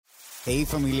Hey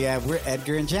familia, we're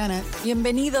Edgar and Janet.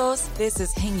 Bienvenidos. This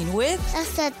is Hanging With The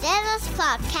Solteros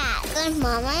Podcast with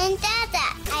Mama and Dada.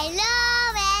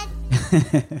 I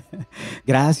love it.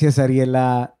 Gracias,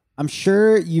 Ariela. I'm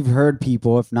sure you've heard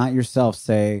people, if not yourself,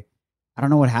 say, I don't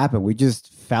know what happened. We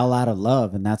just fell out of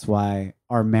love, and that's why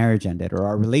our marriage ended or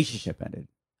our relationship ended.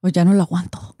 O ya no lo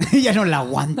aguanto. Ya no la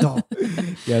aguanto.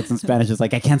 Yeah, it's in Spanish. It's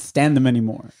like, I can't stand them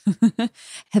anymore.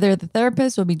 Heather, the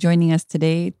therapist, will be joining us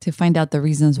today to find out the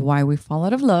reasons why we fall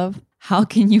out of love. How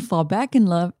can you fall back in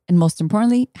love? And most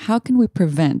importantly, how can we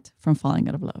prevent from falling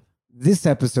out of love? This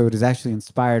episode is actually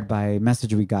inspired by a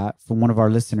message we got from one of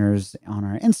our listeners on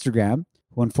our Instagram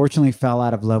who unfortunately fell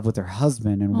out of love with her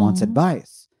husband and wants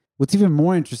advice. What's even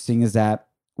more interesting is that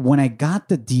when I got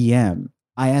the DM,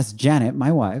 I asked Janet,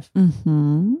 my wife,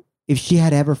 if she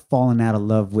had ever fallen out of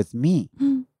love with me.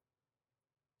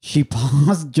 She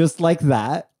paused just like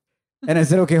that. And I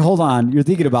said, okay, hold on. You're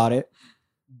thinking about it.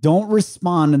 Don't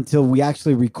respond until we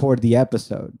actually record the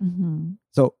episode.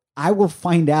 So I will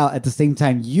find out at the same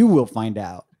time you will find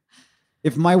out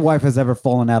if my wife has ever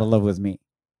fallen out of love with me.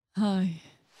 Hi.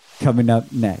 Coming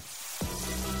up next.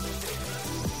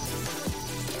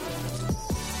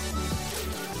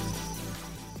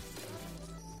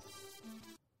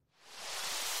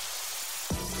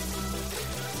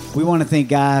 We want to thank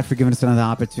God for giving us another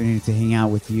opportunity to hang out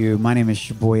with you. My name is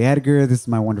your boy Edgar. This is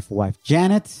my wonderful wife,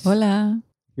 Janet. Hola.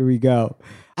 Here we go.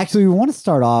 Actually, we want to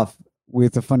start off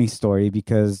with a funny story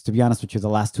because, to be honest with you, the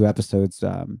last two episodes,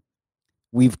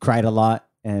 we've cried a lot.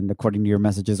 And according to your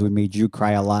messages, we made you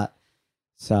cry a lot.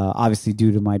 So obviously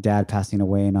due to my dad passing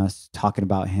away and us talking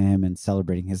about him and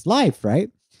celebrating his life, right?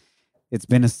 It's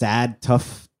been a sad,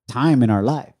 tough time in our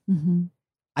life.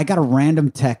 I got a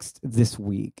random text this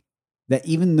week that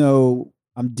even though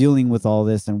I'm dealing with all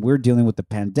this and we're dealing with the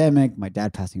pandemic, my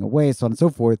dad passing away, so on and so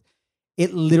forth,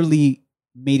 it literally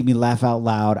made me laugh out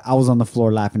loud. I was on the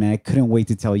floor laughing and I couldn't wait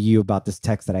to tell you about this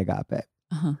text that I got back.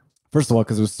 First of all,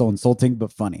 because it was so insulting,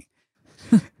 but funny.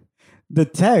 The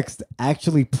text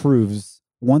actually proves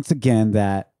once again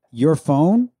that your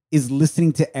phone is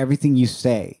listening to everything you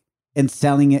say and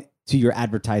selling it to your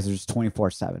advertisers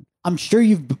 24/7. I'm sure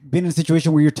you've been in a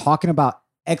situation where you're talking about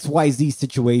XYZ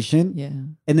situation. Yeah.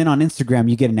 And then on Instagram,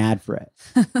 you get an ad for it.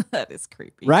 That is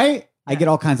creepy. Right? Yeah. I get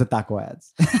all kinds of taco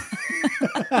ads.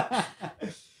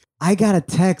 I got a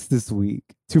text this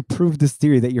week to prove this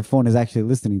theory that your phone is actually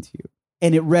listening to you.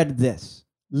 And it read this,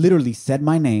 literally said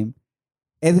my name,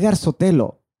 Edgar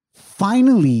Sotelo.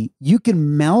 Finally, you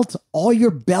can melt all your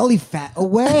belly fat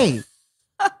away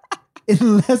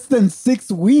in less than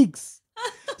 6 weeks.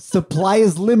 Supply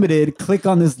is limited. Click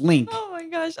on this link. Oh my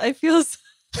gosh. I feel so...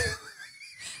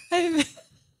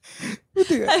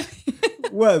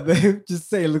 What, babe? Just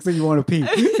say it. Looks like you want to pee.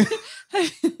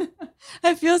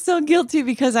 I feel so guilty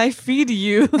because I feed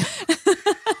you.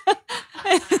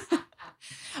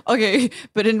 Okay,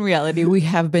 but in reality, we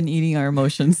have been eating our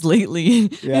emotions lately.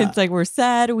 Yeah. It's like we're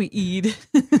sad, we eat.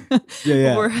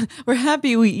 Yeah. We're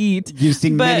happy, we eat. You've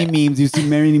seen many memes. You've seen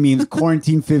many memes.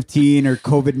 Quarantine 15 or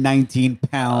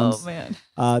COVID-19 pounds. Oh man,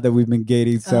 that we've been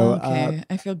gating. So okay,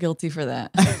 I feel guilty for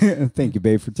that. thank you,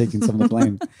 babe, for taking some of the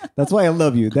blame. That's why I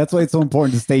love you. That's why it's so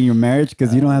important to stay in your marriage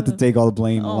because you don't have to take all the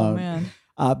blame alone. Man.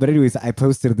 But anyways, I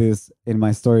posted this in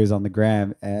my stories on the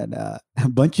gram, and a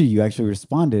bunch of you actually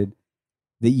responded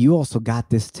that you also got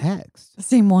this text. The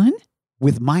same one?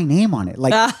 With my name on it.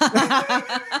 Like,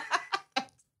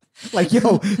 like,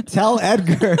 yo, tell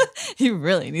Edgar. He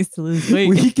really needs to lose weight.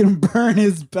 We can burn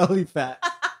his belly fat.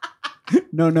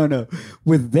 No.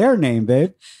 With their name,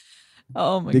 babe.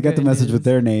 Oh my god. They got the message with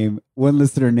their name. One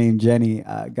listener named Jenny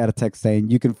got a text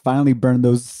saying, you can finally burn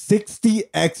those 60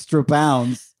 extra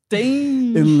pounds.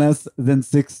 Dang. In less than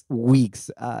 6 weeks.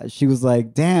 She was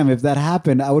like, damn, if that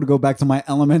happened, I would go back to my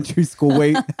elementary school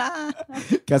weight.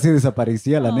 Casi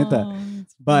desaparecía, la neta.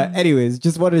 But anyways,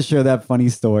 just wanted to share that funny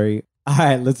story. All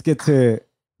right, let's get to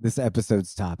this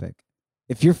episode's topic.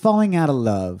 If you're falling out of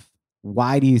love,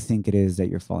 why do you think it is that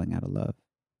you're falling out of love?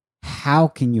 How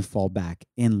can you fall back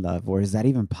in love? Or is that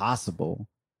even possible?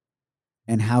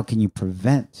 And how can you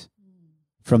prevent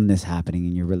from this happening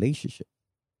in your relationship?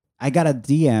 I got a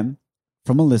DM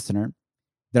from a listener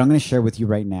that I'm going to share with you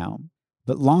right now.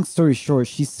 But long story short,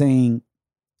 she's saying,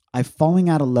 I'm falling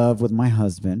out of love with my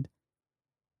husband.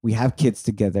 We have kids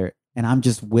together, and I'm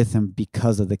just with him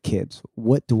because of the kids.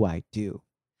 What do I do?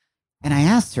 And I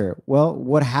asked her, well,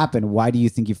 what happened? Why do you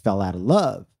think you fell out of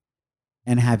love?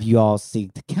 And have you all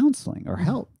sought counseling or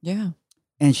help? Yeah.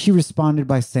 And she responded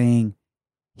by saying,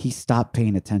 he stopped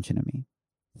paying attention to me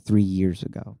 3 years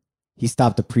ago. He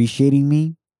stopped appreciating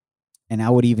me. And I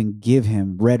would even give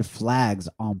him red flags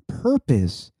on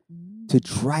purpose to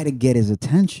try to get his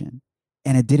attention,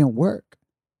 and it didn't work.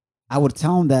 I would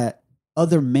tell him that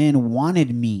other men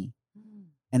wanted me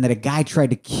and that a guy tried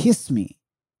to kiss me,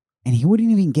 and he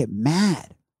wouldn't even get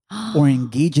mad or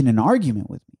engage in an argument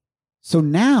with me. So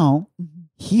now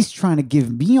he's trying to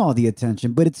give me all the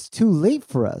attention, but it's too late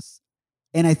for us.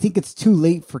 And I think it's too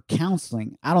late for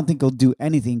counseling. I don't think he'll do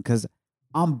anything because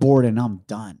I'm bored and I'm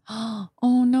done. Oh,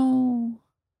 no.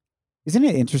 Isn't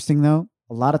it interesting, though?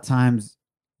 A lot of times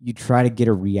you try to get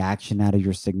a reaction out of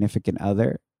your significant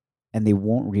other and they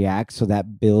won't react. So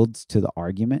that builds to the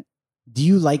argument. Do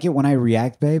you like it when I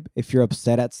react, babe? If you're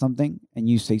upset at something and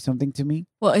you say something to me?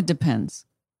 Well, it depends.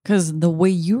 Because the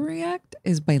way you react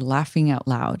is by laughing out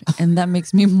loud. And that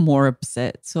makes me more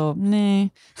upset. So, nah.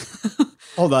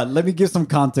 Hold on. Let me give some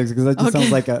context because that just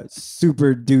sounds like a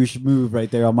super douche move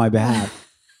right there on my behalf.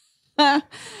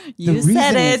 You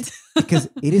said it.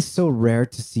 Because it is so rare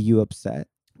to see you upset.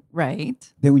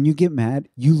 Right. That when you get mad,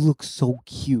 you look so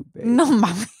cute, babe. No,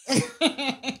 mami.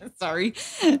 Sorry.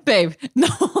 Babe, no.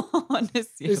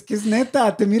 Honestly. Es que es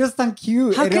neta, te miras tan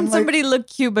cute. How And can I'm somebody look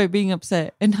cute by being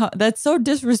upset? And that's so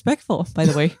disrespectful, by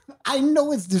the way. I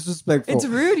know it's disrespectful. It's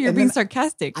rude. You're And being then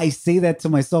sarcastic. I say that to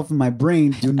myself in my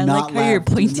brain. Do I not like laugh. how you're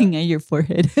pointing at your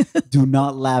forehead. Do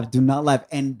not laugh. Do not laugh.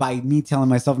 And by me telling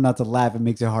myself not to laugh, it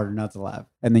makes it harder not to laugh.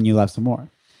 And then you laugh some more.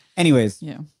 Anyways.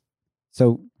 Yeah.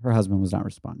 So her husband was not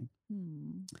responding.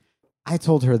 I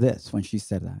told her this when she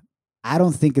said that. I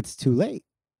don't think it's too late.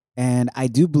 And I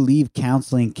do believe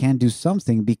counseling can do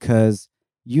something because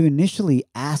you initially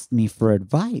asked me for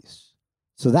advice.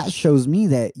 So that shows me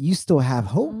that you still have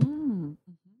hope.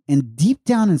 And deep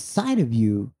down inside of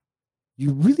you,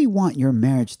 you really want your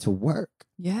marriage to work.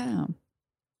 Yeah.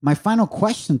 My final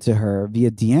question to her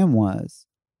via DM was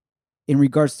in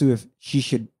regards to if she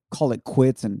should call it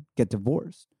quits and get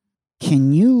divorced.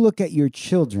 Can you look at your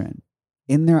children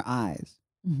in their eyes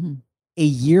a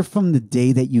year from the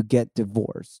day that you get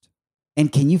divorced?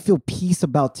 And can you feel peace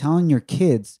about telling your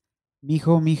kids,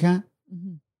 mijo, mija,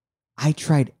 I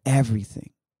tried everything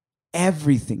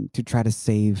to try to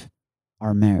save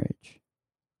our marriage,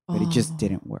 but it just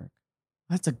didn't work?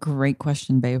 That's a great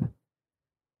question, babe.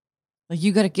 Like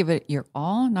you got to give it your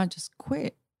all, not just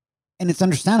quit. And it's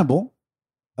understandable.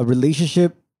 A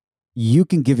relationship, you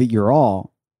can give it your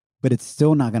all, but it's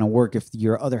still not going to work if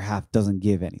your other half doesn't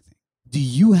give anything. Do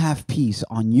you have peace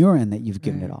on your end that you've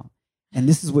given it all? And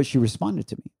this is what she responded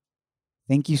to me.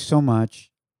 Thank you so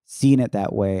much. Seeing it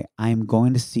that way, I am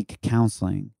going to seek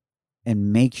counseling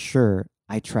and make sure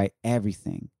I try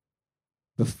everything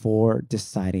before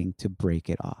deciding to break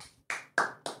it off.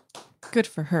 Good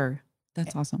for her.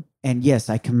 That's awesome. And yes,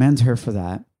 I commend her for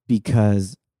that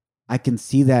because I can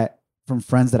see that from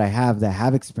friends that I have that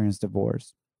have experienced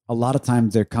divorce. A lot of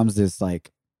times there comes this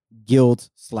like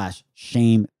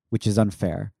guilt/shame, which is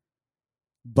unfair.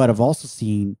 But I've also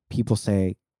seen people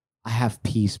say, I have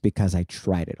peace because I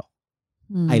tried it all.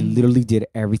 I literally did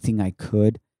everything I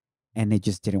could and it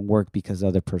just didn't work because the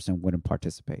other person wouldn't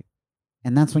participate.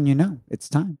 And that's when you know it's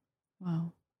time.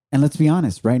 Wow. And let's be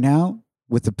honest, right now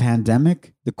with the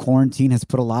pandemic, the quarantine has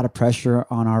put a lot of pressure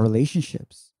on our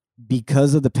relationships.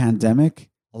 Because of the pandemic,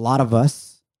 a lot of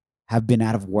us have been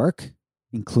out of work,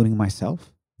 including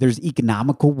myself. There's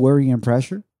economical worry and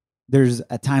pressure. There's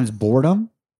at times boredom,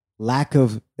 lack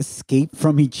of escape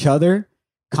from each other,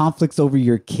 conflicts over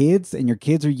your kids, and your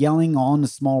kids are yelling all in a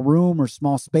small room or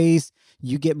small space.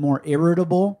 You get more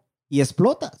irritable y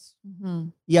explotas.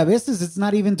 Y a veces it's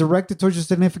not even directed towards your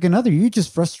significant other. You're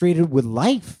just frustrated with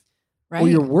life or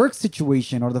your work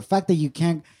situation or the fact that you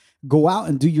can't go out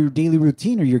and do your daily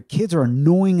routine or your kids are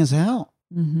annoying as hell.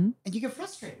 And you get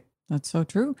frustrated. That's so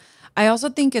true. I also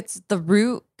think it's the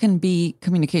root can be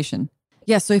communication.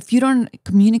 Yeah. So if you don't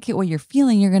communicate what you're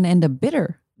feeling, you're going to end up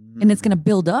bitter. And it's going to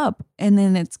build up and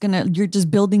then you're just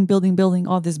building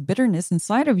all this bitterness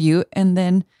inside of you. And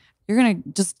then you're going to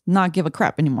just not give a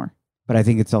crap anymore. But I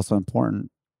think it's also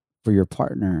important for your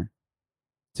partner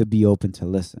to be open to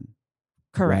listen.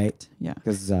 Correct. Right? Yeah.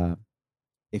 Because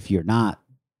if you're not,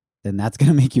 then that's going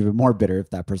to make you even more bitter if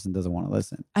that person doesn't want to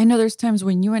listen. I know there's times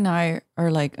when you and I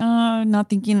are like, not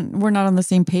thinking, we're not on the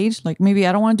same page. Like maybe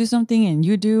I don't want to do something and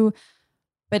you do.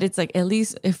 But it's like, at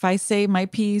least if I say my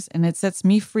piece and it sets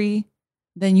me free,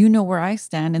 then you know where I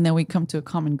stand. And then we come to a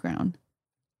common ground.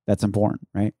 That's important,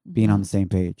 right? Being on the same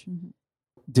page.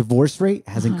 Divorce rate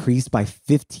has increased by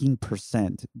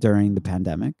 15% during the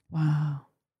pandemic. Wow.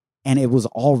 And it was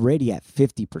already at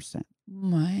 50%.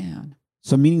 Man.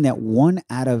 So meaning that 1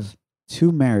 out of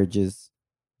 2 marriages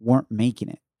weren't making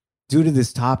it. Due to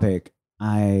this topic,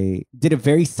 I did a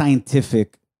very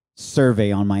scientific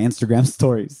survey on my Instagram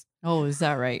stories. Oh, is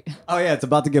that right? Oh, yeah, it's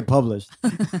about to get published.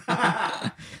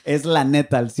 Es la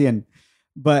neta al 100.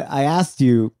 But I asked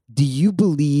you, do you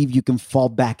believe you can fall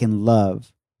back in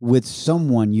love with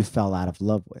someone you fell out of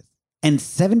love with? And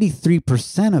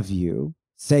 73% of you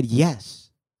said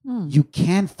yes. You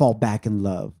can fall back in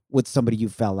love with somebody you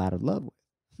fell out of love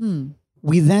with.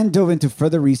 We then dove into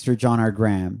further research on our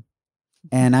gram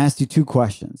and I asked you two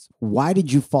questions. Why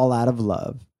did you fall out of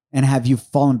love? And have you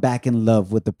fallen back in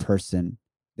love with the person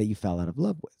that you fell out of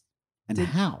love with? And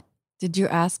how? Did you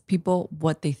ask people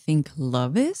what they think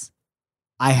love is?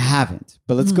 I haven't,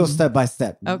 but let's go step by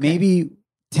step. Okay. Maybe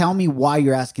tell me why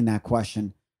you're asking that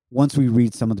question once we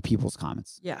read some of the people's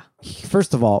comments. Yeah.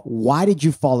 First of all, why did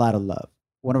you fall out of love?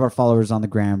 One of our followers on the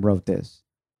gram wrote this.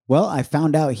 Well, I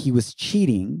found out he was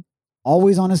cheating,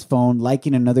 always on his phone,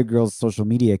 liking another girl's social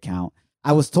media account.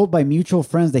 I was told by mutual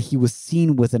friends that he was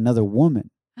seen with another woman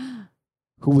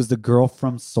who was the girl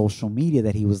from social media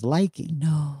that he was liking.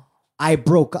 No. I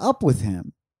broke up with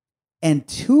him. And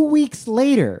 2 weeks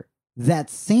later,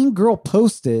 that same girl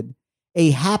posted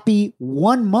a happy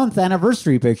 1 month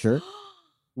anniversary picture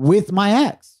with my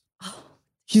ex.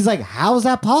 She's like, how is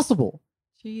that possible?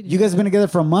 Cheated. You guys have been together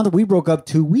for a month. We broke up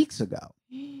 2 weeks ago.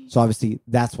 So obviously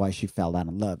that's why she fell out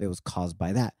in love. It was caused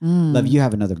by that. Love, you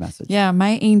have another message. Yeah,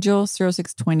 my angel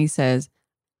 0620 says,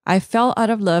 I fell out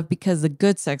of love because the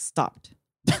good sex stopped.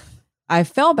 I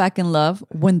fell back in love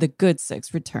when the good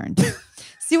sex returned.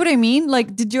 See what I mean?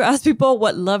 Like, did you ask people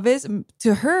what love is?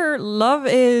 To her, love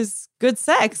is good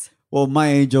sex. Well, my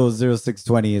angel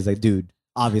 0620 is a dude,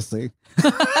 obviously.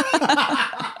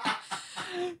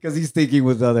 Because he's thinking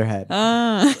with the other head.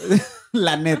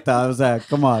 La neta, I was like,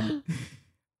 come on.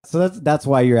 So that's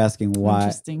why you're asking why.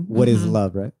 Interesting. What is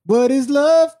love, right? What is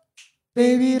love?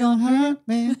 Baby, don't hurt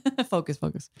me. Focus.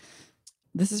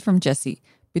 This is from Jesse.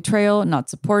 Betrayal, not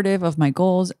supportive of my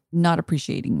goals, not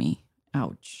appreciating me.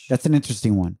 Ouch. That's an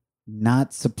interesting one.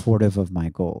 Not supportive of my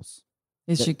goals.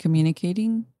 Is she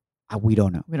communicating? We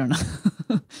don't know. We don't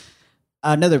know.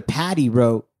 Another Patty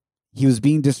wrote, he was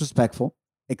being disrespectful,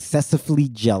 excessively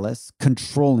jealous,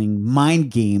 controlling,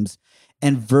 mind games,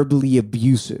 and verbally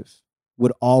abusive.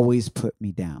 Would always put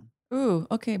me down. Ooh,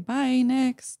 okay, bye.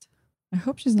 Next. I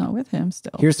hope she's not with him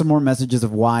still. Here's some more messages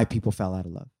of why people fell out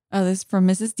of love. Oh, this is from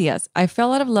Mrs. Diaz. I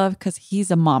fell out of love because he's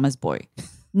a mama's boy.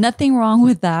 Nothing wrong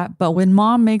with that, but when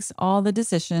mom makes all the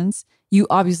decisions, you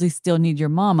obviously still need your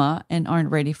mama and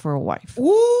aren't ready for a wife.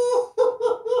 Ooh.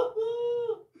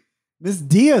 Miss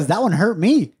Diaz, that one hurt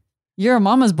me. You're a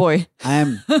mama's boy.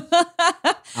 I'm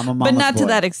a mama's but not boy. to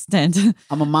that extent.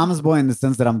 I'm a mama's boy in the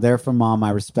sense that I'm there for mom.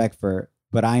 I respect her.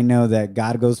 But I know that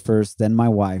God goes first, then my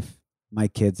wife, my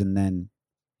kids, and then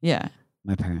Yeah.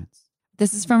 my parents.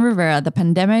 This is from Rivera. The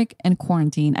pandemic and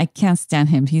quarantine. I can't stand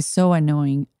him. He's so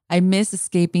annoying. I miss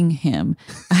escaping him.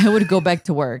 I would go back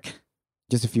to work.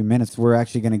 Just a few minutes, we're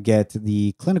actually going to get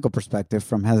the clinical perspective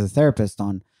from Heather, therapist,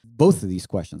 on both of these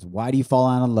questions. Why do you fall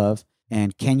out of love?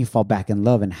 And can you fall back in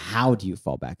love? And how do you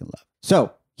fall back in love?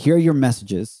 So here are your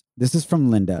messages. This is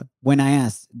from Linda. When I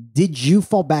asked, did you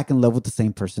fall back in love with the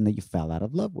same person that you fell out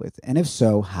of love with? And if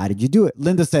so, how did you do it?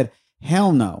 Linda said,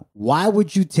 hell no. Why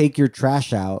would you take your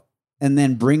trash out and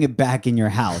then bring it back in your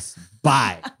house?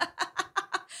 Bye.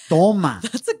 Toma.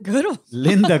 That's a good one.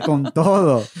 Linda con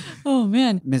todo. Oh,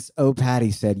 man. Miss O.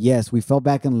 Patty said, yes, we fell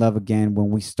back in love again when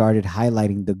we started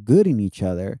highlighting the good in each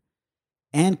other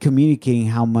and communicating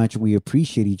how much we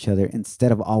appreciate each other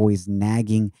instead of always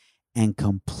nagging and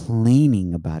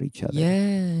complaining about each other.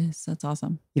 Yes, that's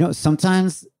awesome. You know,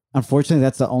 sometimes, unfortunately,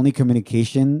 that's the only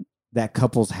communication that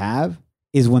couples have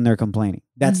is when they're complaining.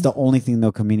 That's the only thing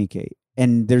they'll communicate.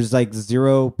 And there's like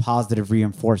zero positive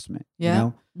reinforcement. Yeah. You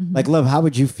know? Mhm. Like, love, how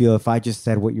would you feel if I just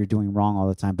said what you're doing wrong all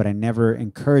the time, but I never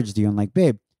encouraged you? And like,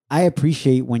 babe, I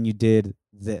appreciate when you did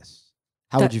this.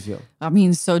 How would you feel? I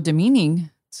mean, so demeaning.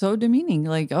 So demeaning.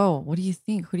 Like, oh, what do you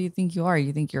think? Who do you think you are?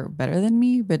 You think you're better than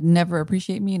me, but never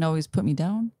appreciate me and always put me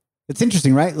down? It's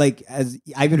interesting, right? Like, as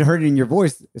I even heard it in your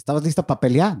voice, estabas lista para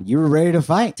pelear. You were ready to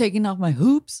fight. Taking off my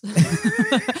hoops.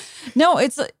 No,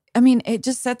 I mean, it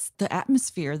just sets the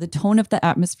atmosphere, the tone of the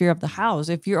atmosphere of the house.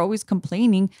 If you're always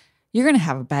complaining, you're going to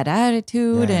have a bad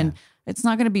attitude and it's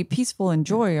not going to be peaceful and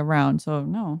joy around. So,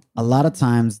 no. A lot of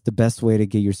times, the best way to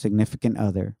get your significant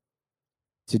other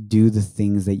to do the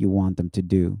things that you want them to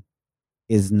do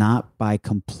is not by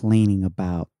complaining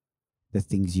about the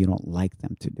things you don't like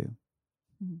them to do.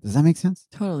 Does that make sense?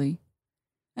 Totally.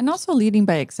 And also leading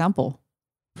by example.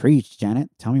 Preach, Janet.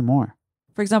 Tell me more.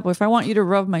 For example, if I want you to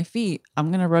rub my feet,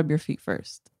 I'm going to rub your feet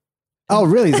first. Oh,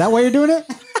 really? Is that why you're doing it?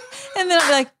 And then I'll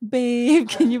be like, babe,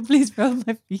 can you please rub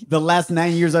my feet? The last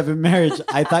 9 years I've been married,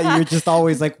 I thought you were just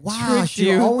always like, wow, Tricked she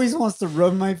you. always wants to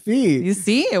rub my feet. You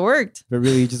see, it worked. But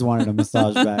really, you just wanted a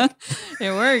massage back.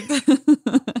 It worked.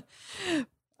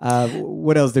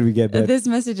 What else did we get, babe? This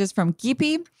message is from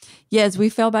Kipi. Yes, we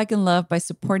fell back in love by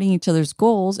supporting each other's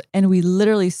goals, and we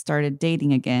literally started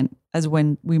dating again as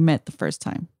when we met the first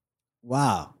time.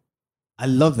 Wow. I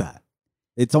love that.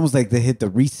 It's almost like they hit the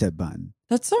reset button.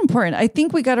 That's so important. I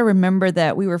think we got to remember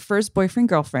that we were first boyfriend,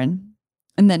 girlfriend,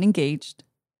 and then engaged,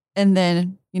 and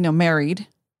then, married,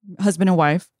 husband and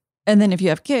wife. And then if you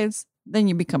have kids, then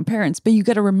you become parents. But you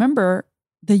got to remember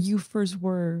that you first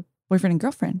were boyfriend and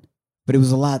girlfriend. But it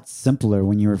was a lot simpler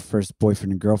when you were first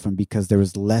boyfriend and girlfriend because there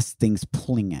was less things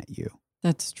pulling at you.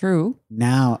 That's true.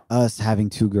 Now, us having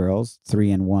 2 girls,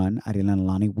 3 and 1, Ariela and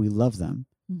Alani, we love them.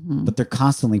 Mhm. But they're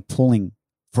constantly pulling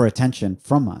for attention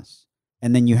from us.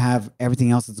 And then you have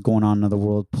everything else that's going on in the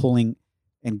world pulling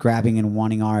and grabbing and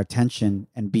wanting our attention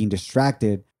and being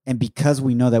distracted. And because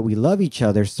we know that we love each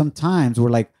other, sometimes we're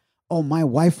like, oh, my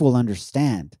wife will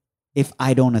understand if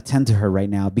I don't attend to her right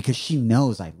now because she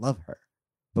knows I love her.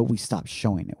 But we stop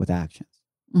showing it with actions.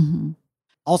 Mhm.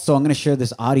 Also, I'm going to share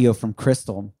this audio from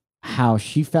Crystal, how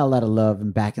she fell out of love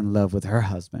and back in love with her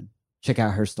husband. Check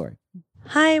out her story.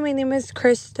 Hi, my name is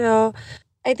Crystal.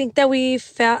 I think that we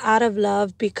fell out of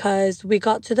love because we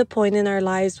got to the point in our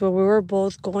lives where we were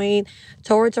both going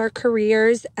towards our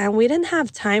careers and we didn't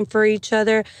have time for each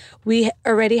other. We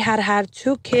already had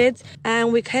 2 kids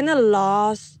and we kind of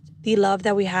lost the love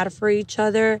that we had for each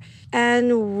other.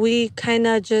 And we kind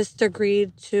of just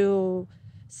agreed to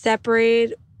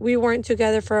separate. We weren't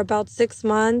together for about 6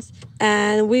 months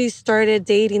and we started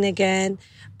dating again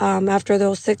after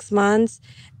those 6 months.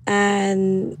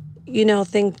 And,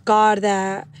 thank God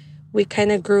that we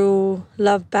kind of grew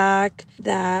love back,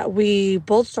 that we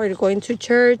both started going to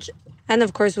church. And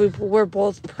of course, we were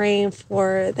both praying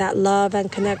for that love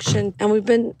and connection. And we've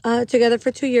been together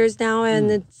for 2 years now, and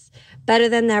it's better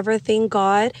than ever. Thank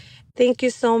God. Thank you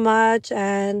so much.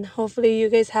 And hopefully you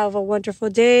guys have a wonderful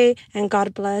day and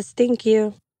God bless. Thank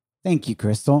you. Thank you,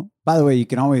 Crystal. By the way, you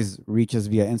can always reach us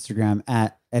via Instagram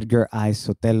at Edgar I.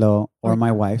 Sotelo or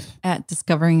my wife, At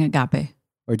Discovering Agape.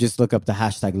 or just look up the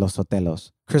hashtag Los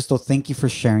Sotelos. Crystal, thank you for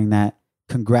sharing that.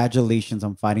 Congratulations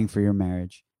on fighting for your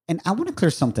marriage. And I want to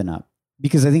clear something up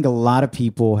because I think a lot of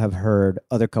people have heard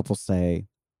other couples say,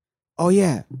 oh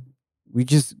yeah, we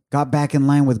just got back in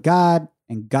line with God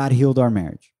and God healed our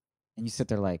marriage. And you sit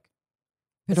there like,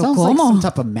 it Pero sounds like ¿cómo? some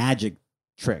type of magic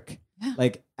trick. Yeah.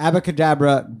 Like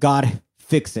abracadabra, God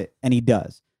fix it. And he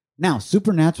does. Now,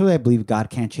 supernaturally, I believe God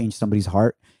can't change somebody's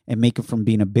heart and make it from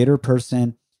being a bitter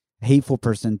person, hateful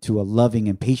person, to a loving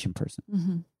and patient person.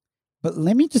 Mhm. But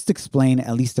let me just explain,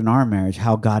 at least in our marriage,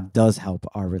 how God does help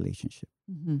our relationship.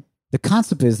 Mhm. The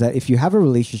concept is that if you have a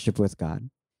relationship with God,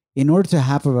 in order to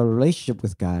have a relationship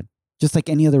with God, just like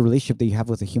any other relationship that you have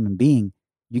with a human being,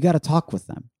 you got to talk with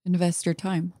them. Invest your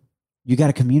time. You got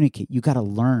to communicate. You got to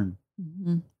learn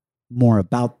Mhm. more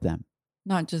about them.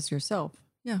 Not just yourself.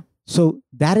 Yeah. So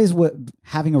that is what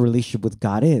having a relationship with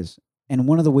God is. And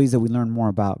one of the ways that we learn more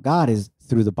about God is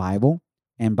through the Bible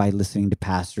and by listening to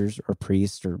pastors or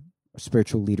priests or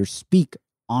spiritual leaders speak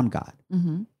on God.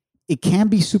 Mm-hmm. It can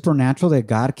be supernatural that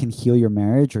God can heal your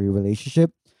marriage or your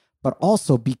relationship, but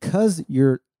also because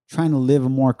you're trying to live a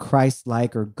more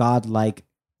Christ-like or God-like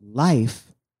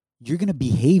life, you're going to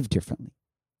behave differently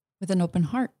With an open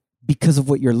heart. because of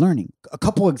what you're learning. A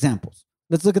couple examples.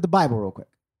 Let's look at the Bible real quick.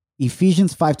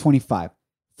 Ephesians 5:25.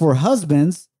 For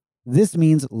husbands, this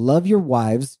means love your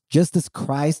wives just as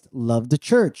Christ loved the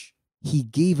church. He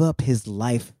gave up his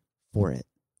life for it.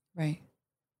 Right.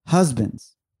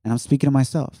 Husbands, and I'm speaking to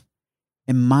myself,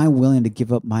 am I willing to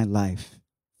give up my life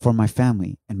for my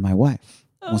family and my wife?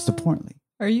 Most importantly,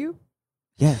 Are you?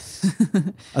 yes,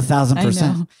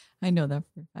 1,000%. I know that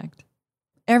for a fact.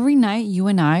 Every night, you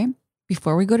and I,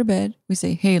 before we go to bed, we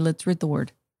say, hey, let's read the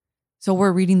word. So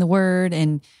we're reading the word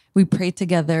and we pray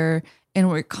together and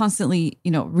we're constantly,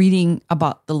 reading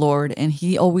about the Lord, and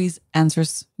he always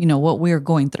answers, what we're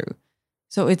going through.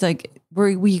 So it's like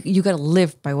you got to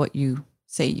live by what you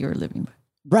say you're living by.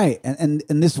 Right. And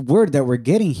this word that we're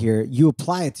getting here, you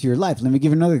apply it to your life. Let me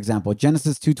give you another example.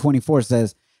 Genesis 2:24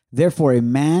 says, therefore a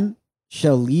man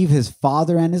shall leave his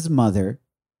father and his mother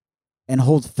and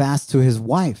hold fast to his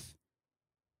wife,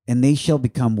 and they shall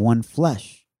become one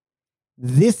flesh.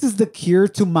 This is the cure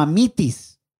to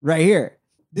mamitis right here.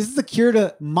 This is the cure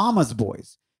to mama's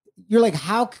boys. You're like,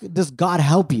 how does God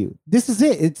help you? This is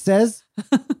it. It says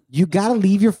you got to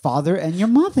leave your father and your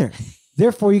mother.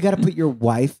 Therefore, you got to put your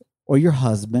wife or your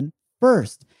husband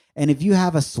first. And if you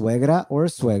have a suegra or a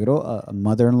suegro, a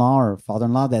mother-in-law or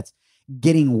father-in-law that's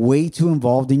getting way too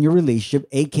involved in your relationship,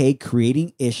 aka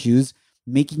creating issues,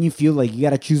 making you feel like you got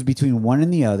to choose between one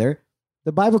and the other,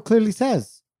 the Bible clearly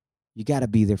says you got to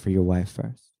be there for your wife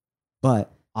first.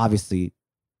 But obviously,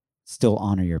 still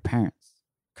honor your parents.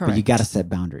 Correct. But you got to set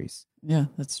boundaries. Yeah,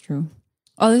 that's true.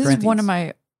 Oh, this is one of Corinthians.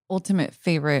 my ultimate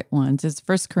favorite ones. It's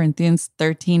 1 Corinthians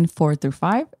 13,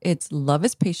 4-5. It's love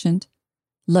is patient,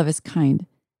 love is kind.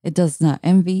 It does not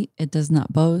envy, it does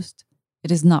not boast,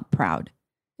 it is not proud.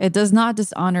 It does not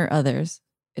dishonor others.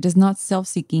 It is not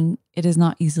self-seeking. It is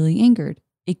not easily angered.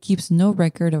 It keeps no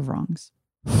record of wrongs.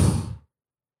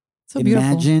 So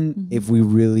beautiful. Imagine Mhm. if we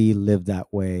really lived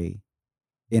that way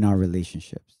in our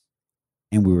relationships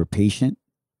and we were patient,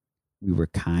 we were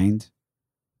kind,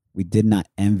 we did not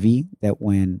envy that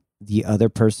when the other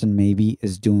person maybe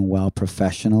is doing well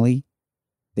professionally,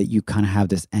 that you kind of have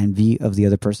this envy of the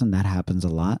other person. That happens a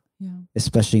lot, Yeah.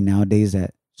 especially nowadays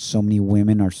that so many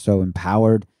women are so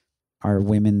empowered, are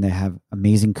women that have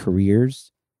amazing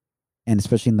careers. And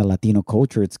especially in the Latino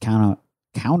culture, it's kind of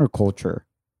counterculture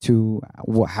to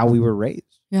how we were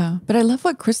raised. Yeah. But I love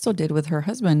what Crystal did with her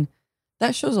husband.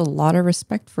 That shows a lot of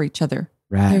respect for each other.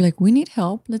 Right. They're like, we need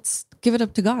help. Let's give it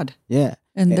up to God. Yeah.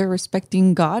 And they're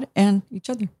respecting God and each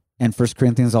other. And 1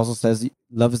 Corinthians also says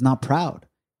love is not proud.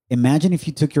 Imagine if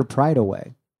you took your pride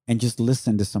away and just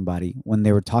listened to somebody when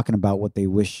they were talking about what they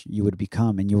wish you would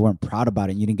become and you weren't proud about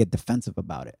it and you didn't get defensive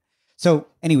about it. So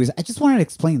anyways, I just wanted to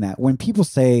explain that. When people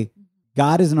say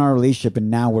God is in our relationship and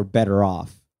now we're better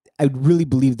off, I really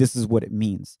believe this is what it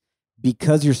means.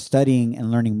 Because you're studying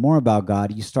and learning more about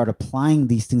God, you start applying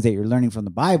these things that you're learning from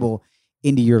the Bible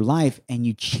into your life and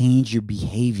you change your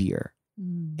behavior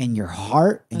and your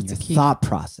heart and That's a your key. thought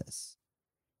process.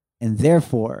 And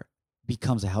therefore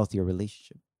becomes a healthier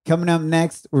relationship. Coming up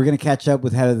next, we're going to catch up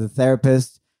with Heather, the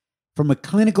therapist. From a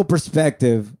clinical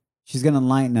perspective, she's going to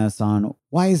enlighten us on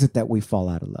why is it that we fall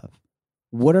out of love?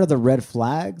 What are the red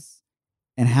flags?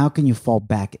 And how can you fall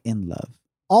back in love?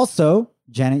 Also,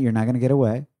 Janet, you're not going to get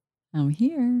away. I'm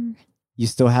here. You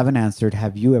still haven't answered.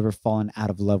 Have you ever fallen out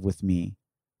of love with me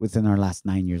within our last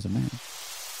 9 years of marriage?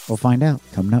 We'll find out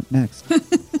coming up next.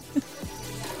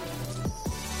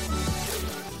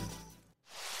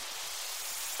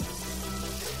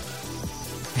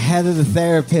 Heather, the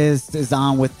therapist, is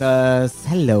on with us.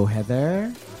 Hello,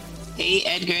 Heather. Hey,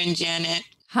 Edgar and Janet.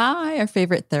 Hi, our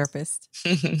favorite therapist.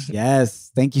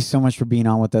 Yes. Thank you so much for being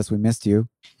on with us. We missed you.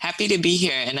 Happy to be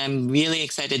here, and I'm really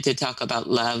excited to talk about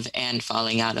love and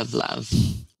falling out of love.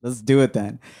 Let's do it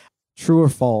then. True or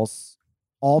false,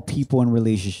 all people in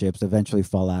relationships eventually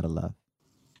fall out of love.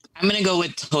 I'm going to go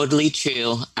with totally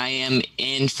true. I am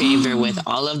in favor with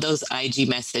all of those IG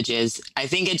messages. I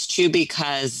think it's true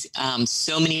because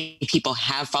so many people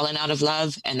have fallen out of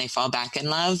love and they fall back in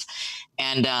love.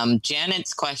 And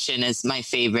Janet's question is my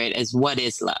favorite, is what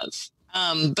is love?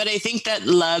 But I think that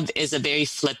love is a very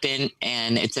flippant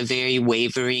and it's a very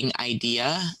wavering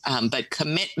idea. But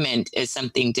commitment is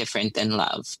something different than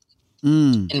love.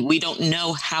 And we don't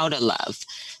know how to love.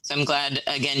 So I'm glad,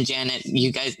 again, Janet,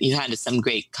 you had some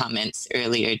great comments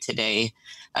earlier today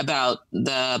about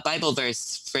the Bible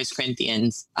verse, 1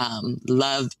 Corinthians.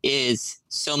 Love is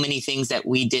so many things that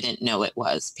we didn't know it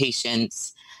was.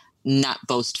 Patience, not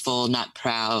boastful, not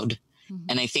proud.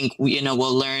 And I think,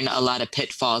 we'll learn a lot of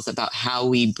pitfalls about how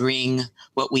we bring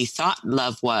what we thought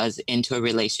love was into a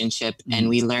relationship. And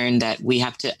we learn that we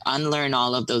have to unlearn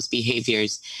all of those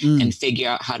behaviors and figure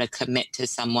out how to commit to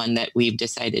someone that we've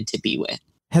decided to be with.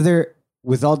 Heather,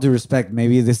 with all due respect,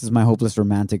 maybe this is my hopeless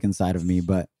romantic inside of me,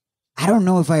 but I don't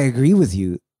know if I agree with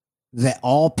you that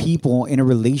all people in a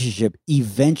relationship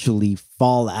eventually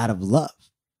fall out of love.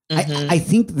 I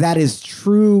think that is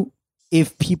true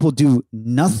if people do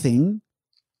nothing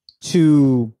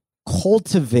to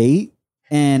cultivate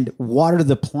and water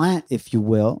the plant, if you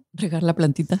will. Regar la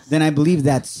plantita. Then I believe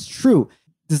that's true.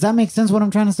 Does that make sense what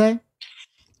I'm trying to say?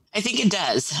 I think it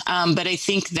does. But I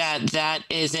think that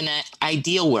is in an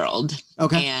ideal world.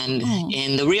 Okay. And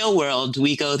in the real world,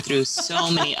 we go through so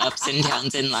many ups and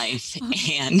downs in life.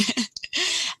 And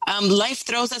life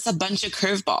throws us a bunch of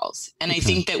curveballs. And I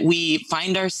think that we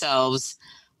find ourselves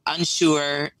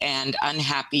unsure and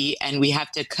unhappy, and we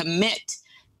have to commit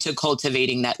to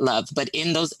cultivating that love. But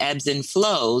in those ebbs and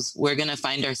flows, we're going to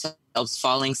find ourselves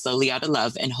falling slowly out of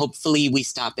love, and hopefully we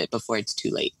stop it before it's too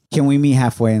late. Can we meet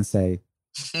halfway and say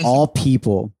all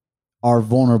people are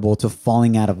vulnerable to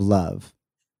falling out of love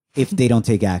if they don't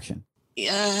take action?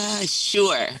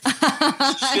 Sure.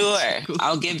 Sure.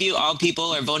 I'll give you all people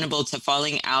are vulnerable to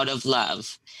falling out of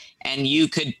love. And you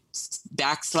could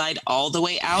backslide all the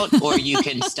way out, or you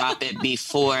can stop it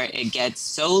before it gets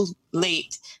so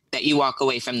late that you walk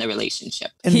away from the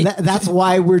relationship. And that's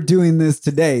why we're doing this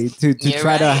today, to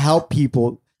try to help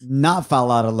people not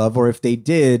fall out of love, or if they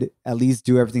did, at least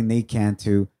do everything they can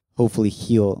to hopefully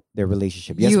heal their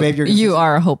relationship. Yes, babe, you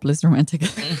are a hopeless romantic.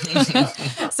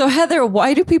 So Heather,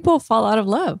 why do people fall out of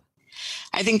love?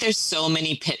 I think there's so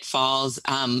many pitfalls.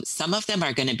 Some of them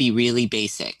are going to be really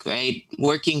basic, right?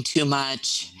 Working too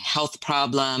much, health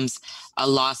problems, a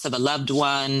loss of a loved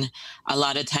one. A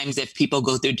lot of times if people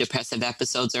go through depressive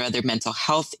episodes or other mental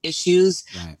health issues,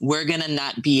 we're going to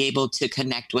not be able to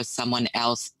connect with someone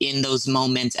else in those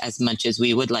moments as much as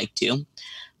we would like to.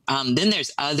 Then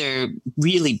there's other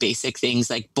really basic things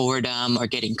like boredom or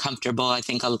getting comfortable. I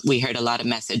think we heard a lot of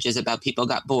messages about people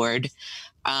got bored.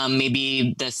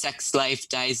 Maybe the sex life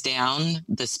dies down,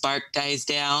 the spark dies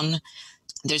down.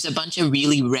 There's a bunch of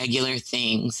really regular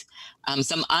things.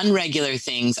 Some unregular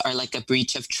things are like a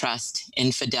breach of trust,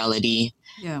 infidelity.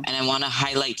 Yeah. And I want to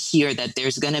highlight here that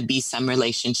there's going to be some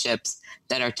relationships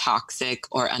that are toxic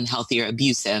or unhealthy or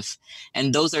abusive.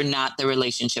 And those are not the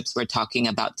relationships we're talking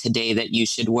about today that you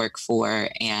should work for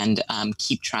and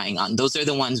keep trying on. Those are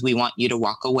the ones we want you to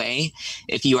walk away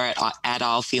if you are at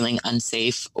all feeling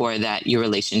unsafe or that your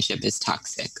relationship is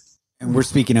toxic. And we're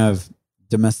speaking of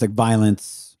domestic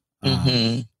violence,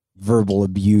 verbal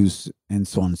abuse, and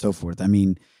so on and so forth. I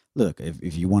mean, look,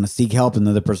 if you want to seek help,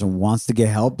 another person wants to get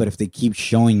help, but if they keep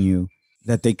showing you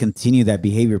that they continue that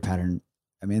behavior pattern,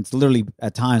 I mean, it's literally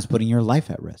at times putting your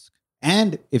life at risk.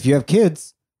 And if you have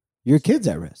kids, your kid's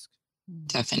at risk.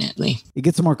 Definitely. It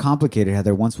gets more complicated,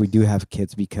 Heather, once we do have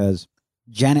kids, because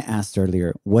Janet asked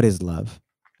earlier, what is love?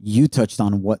 You touched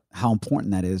on how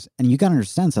important that is. And you got to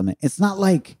understand something. It's not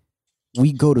like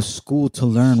we go to school to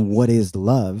learn what is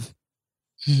love.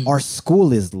 Our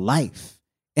school is life.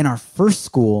 And our first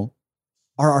school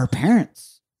are our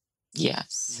parents.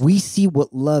 Yes. We see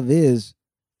what love is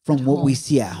from what we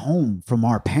see at home from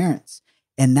our parents.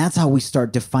 And that's how we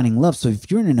start defining love. So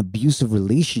if you're in an abusive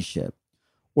relationship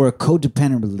or a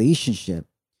codependent relationship,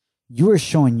 you are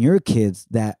showing your kids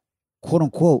that, quote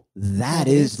unquote, that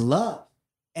is love.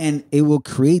 And it will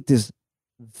create this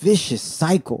vicious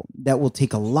cycle that will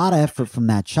take a lot of effort from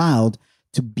that child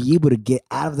to be able to get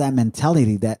out of that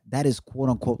mentality that is quote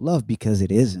unquote love, because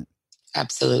it isn't.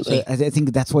 Absolutely. So I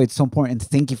think that's why it's so important. And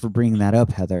thank you for bringing that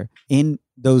up, Heather. In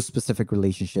those specific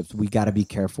relationships, we got to be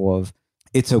careful of,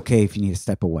 it's okay if you need to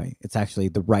step away. It's actually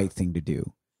the right thing to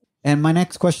do. And my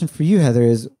next question for you, Heather,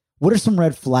 is what are some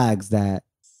red flags that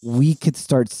we could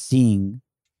start seeing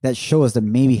that show us that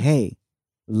maybe, hey,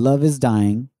 love is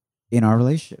dying in our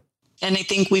relationship? And I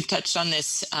think we've touched on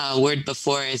this word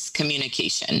before, is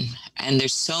communication. And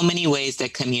there's so many ways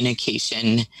that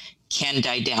communication can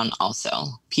die down also.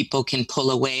 People can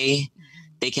pull away.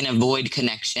 They can avoid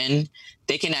connection.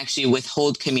 They can actually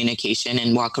withhold communication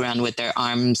and walk around with their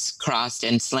arms crossed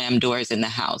and slam doors in the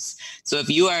house. So if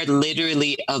you are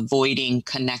literally avoiding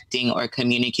connecting or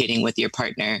communicating with your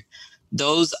partner,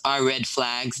 those are red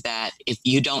flags that if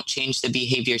you don't change the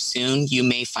behavior soon, you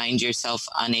may find yourself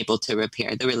unable to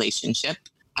repair the relationship.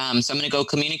 So I'm going to go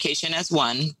communication as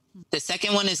one. The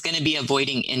second one is going to be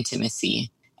avoiding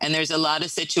intimacy. And there's a lot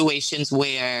of situations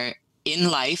where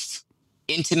in life,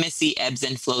 intimacy ebbs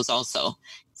and flows also.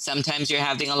 Sometimes you're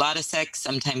having a lot of sex,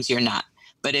 sometimes you're not.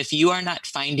 But if you are not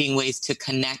finding ways to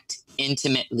connect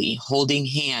intimately, holding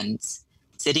hands,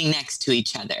 sitting next to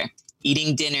each other,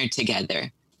 eating dinner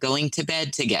together, going to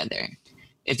bed together,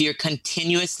 if you're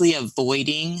continuously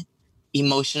avoiding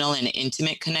emotional and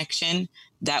intimate connection,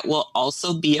 that will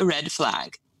also be a red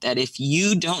flag. That if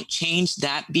you don't change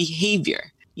that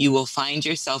behavior, you will find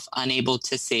yourself unable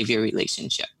to save your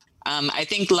relationship. I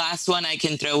think last one I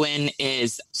can throw in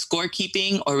is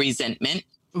scorekeeping or resentment.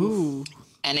 Ooh.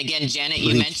 And again, Janet,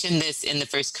 you mentioned this in the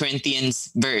 1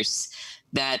 Corinthians verse,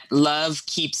 that love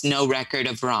keeps no record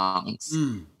of wrongs.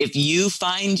 If you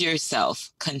find yourself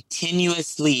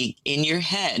continuously in your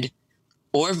head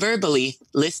or verbally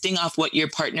listing off what your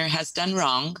partner has done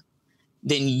wrong,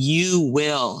 then you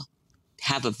will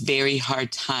have a very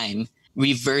hard time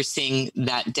reversing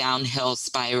that downhill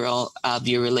spiral of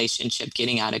your relationship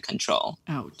getting out of control.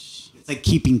 Ouch. It's like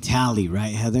keeping tally,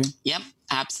 right, Heather? Yep,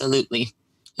 absolutely.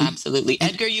 Absolutely.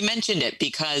 Edgar, you mentioned it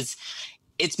because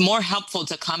it's more helpful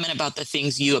to comment about the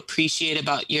things you appreciate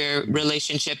about your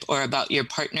relationship or about your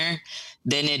partner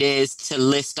than it is to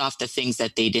list off the things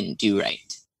that they didn't do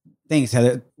right. Thanks,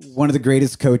 Heather. One of the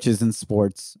greatest coaches in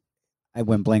sports, I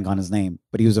went blank on his name,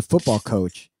 but he was a football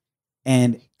coach.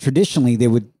 And traditionally, they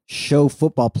would show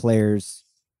football players,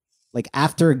 like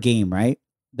after a game, right?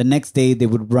 The next day, they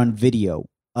would run video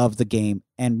of the game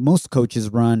And most coaches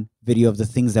run video of the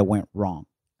things that went wrong.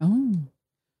 Oh.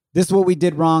 This is what we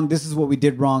did wrong. This is what we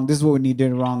did wrong. This is what we need to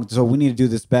do wrong. So we need to do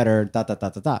this better.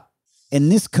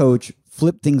 And this coach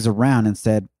flipped things around and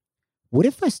said, what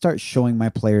if I start showing my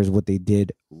players what they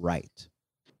did right?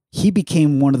 He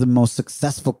became one of the most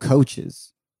successful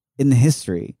coaches in the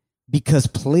history because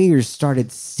players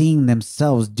started seeing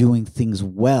themselves doing things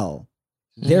well,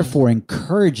 therefore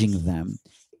encouraging them.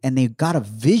 And they got a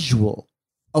visual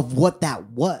of what that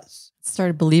was.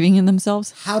 Started believing in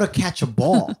themselves. How to catch a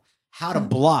ball. How to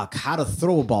block, how to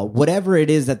throw a ball, whatever it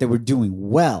is that they were doing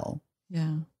well.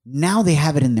 Yeah. Now they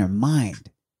have it in their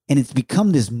mind. And it's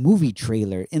become this movie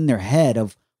trailer in their head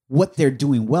of what they're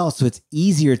doing well. So it's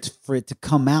easier for it to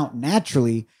come out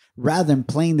naturally rather than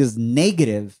playing this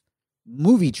negative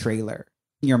movie trailer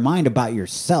in your mind about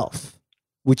yourself,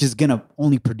 which is going to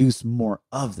only produce more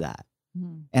of that.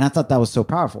 And I thought that was so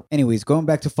powerful. Anyways, going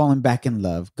back to falling back in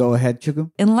love. Go ahead, Chuku.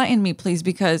 Enlighten me, please,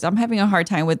 because I'm having a hard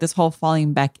time with this whole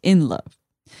falling back in love.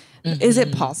 Is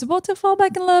it possible to fall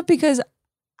back in love? Because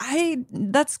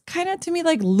that's kind of to me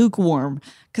like lukewarm,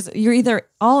 because you're either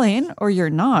all in or you're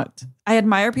not. I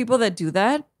admire people that do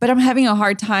that, but I'm having a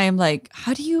hard time. Like,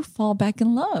 how do you fall back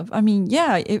in love? I mean,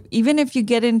 yeah, even if you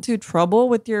get into trouble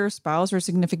with your spouse or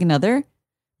significant other,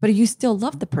 but you still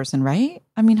love the person, right?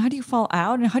 I mean, how do you fall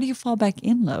out and how do you fall back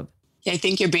in love? I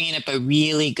think you're bringing up a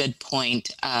really good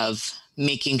point of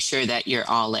making sure that you're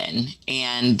all in.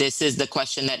 And this is the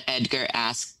question that Edgar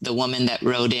asked the woman that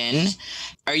wrote in.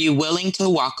 Are you willing to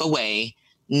walk away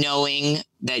knowing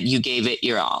that you gave it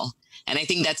your all? And I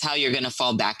think that's how you're going to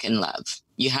fall back in love.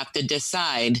 You have to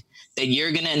decide that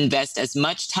you're going to invest as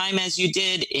much time as you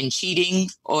did in cheating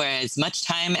or as much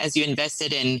time as you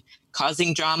invested in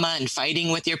causing drama and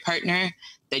fighting with your partner,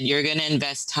 that you're going to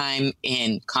invest time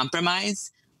in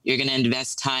compromise. You're going to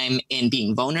invest time in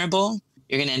being vulnerable.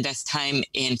 You're going to invest time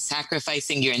in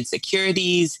sacrificing your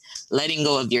insecurities, letting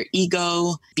go of your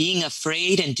ego, being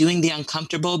afraid and doing the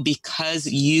uncomfortable because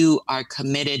you are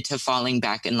committed to falling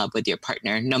back in love with your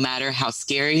partner, no matter how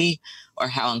scary or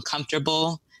how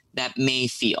uncomfortable that may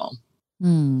feel.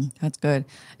 That's good.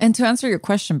 And to answer your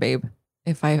question, babe,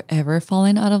 if I've ever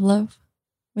fallen out of love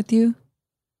with you.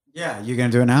 Yeah, you're going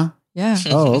to do it now? Yeah.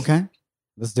 Oh, okay.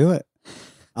 Let's do it.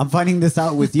 I'm finding this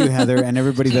out with you, Heather, and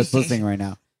everybody that's listening right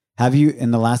now. Have you,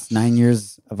 in the last 9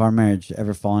 years of our marriage,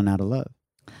 ever fallen out of love?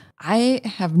 I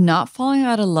have not fallen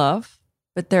out of love,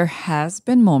 but there has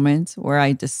been moments where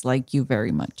I dislike you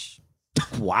very much.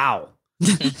 Wow.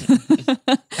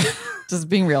 Just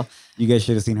being real. You guys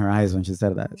should have seen her eyes when she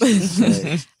said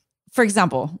that. For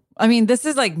example, I mean, this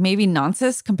is like maybe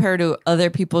nonsense compared to other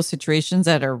people's situations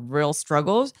that are real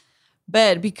struggles.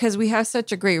 But because we have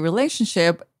such a great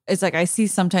relationship, it's like I see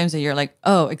sometimes that you're like,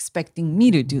 oh, expecting me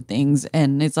to do things.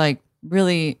 And it's like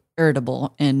really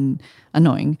irritable and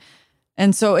annoying.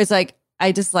 And so it's like,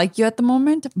 I dislike you at the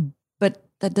moment, but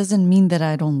that doesn't mean that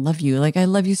I don't love you. Like, I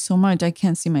love you so much. I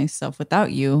can't see myself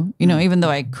without you, you know, even though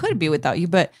I could be without you,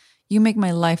 but you make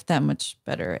my life that much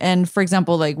better. And for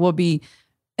example, like we'll be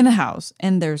in the house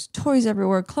and there's toys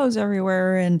everywhere, clothes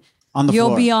everywhere. And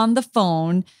you'll be on the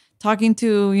phone talking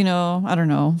to, you know, I don't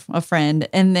know, a friend.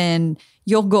 And then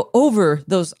you'll go over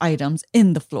those items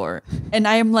in the floor. And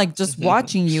I am like just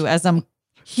watching you as I'm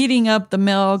heating up the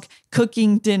milk,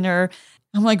 cooking dinner.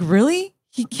 I'm like, really?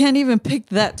 He can't even pick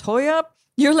that toy up?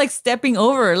 You're like stepping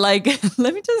over, like,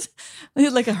 let me just,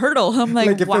 like a hurdle. I'm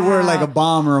like if wow. it were like a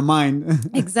bomb or a mine.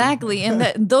 Exactly. And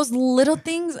those little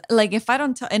things, like if I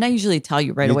don't tell, and I usually tell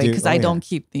you right away because I don't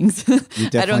keep things.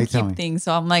 I don't keep things.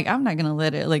 So I'm like, I'm not going to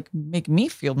let it like make me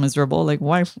feel miserable. Like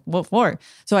why, what for?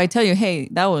 So I tell you, hey,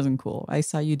 that wasn't cool. I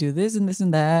saw you do this and this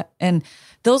and that. And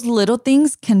those little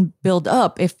things can build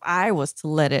up if I was to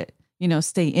let it, you know,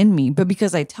 stay in me. But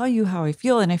because I tell you how I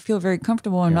feel and I feel very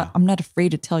comfortable and I'm not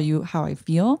afraid to tell you how I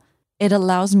feel, it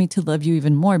allows me to love you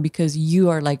even more because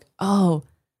you are like, oh,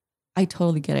 I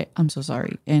totally get it. I'm so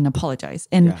sorry and apologize.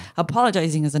 And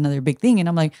apologizing is another big thing. And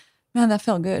I'm like, man, that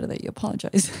felt good that you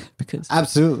apologized because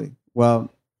absolutely.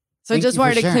 Well, so I just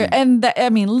wanted to clear. And that,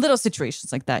 I mean, little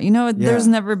situations like that, you know, there's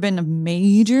never been a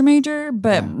major,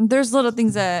 but there's little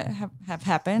things that have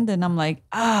happened. And I'm like,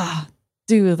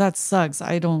 dude, that sucks.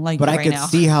 I don't like it right now. But I could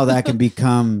see how that can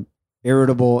become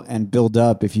irritable and build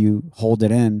up if you hold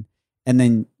it in. And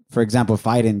then, for example, if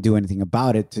I didn't do anything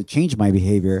about it to change my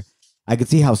behavior, I could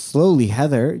see how slowly,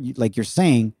 Heather, like you're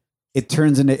saying, it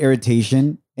turns into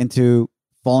irritation, into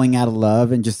falling out of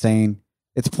love and just saying,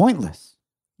 it's pointless.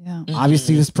 Yeah.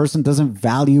 Obviously, this person doesn't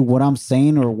value what I'm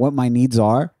saying or what my needs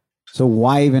are. So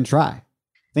why even try?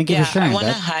 Thank you for sharing. I want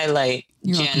to highlight,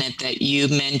 Janet, that you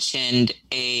mentioned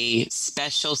a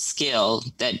special skill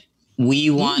that We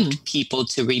want people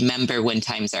to remember when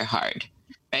times are hard,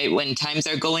 right? When times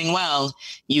are going well,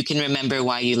 you can remember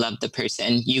why you love the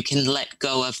person. You can let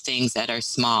go of things that are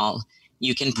small.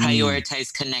 You can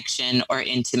prioritize connection or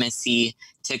intimacy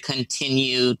to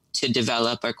continue to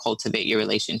develop or cultivate your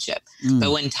relationship.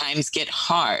 But when times get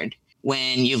hard,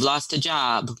 when you've lost a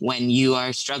job, when you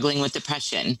are struggling with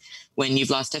depression, when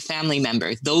you've lost a family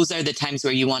member, those are the times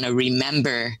where you want to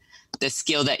remember the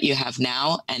skill that you have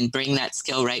now and bring that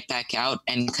skill right back out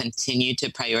and continue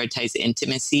to prioritize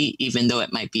intimacy, even though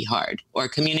it might be hard, or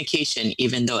communication,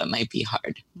 even though it might be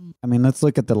hard. I mean, let's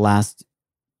look at the last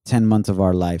 10 months of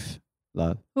our life,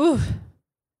 love. Ooh.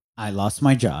 I lost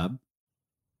my job.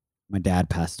 My dad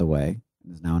passed away.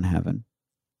 He's now in heaven.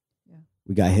 Yeah.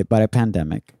 We got hit by a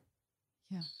pandemic.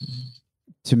 Yeah.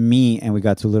 To me, and we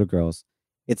got 2 little girls,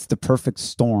 it's the perfect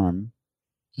storm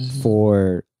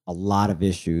for a lot of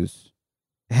issues.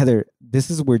 Heather, this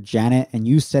is where Janet, and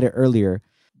you said it earlier,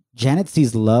 Janet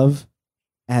sees love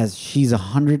as she's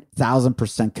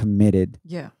 100,000% committed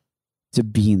to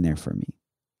being there for me.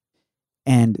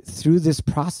 And through this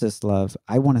process, love,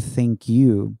 I want to thank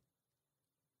you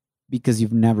because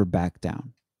you've never backed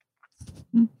down.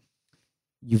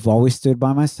 You've always stood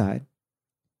by my side,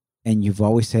 and you've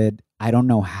always said, I don't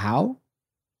know how,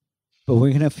 but we're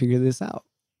going to figure this out.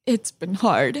 It's been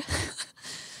hard.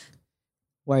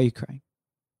 Why are you crying?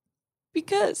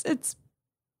 Because it's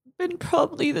been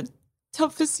probably the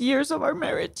toughest years of our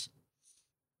marriage.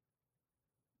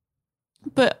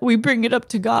 But we bring it up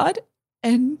to God,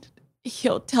 and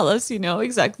he'll tell us,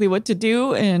 exactly what to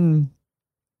do. And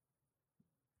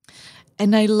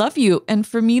I love you. And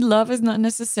for me, love is not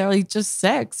necessarily just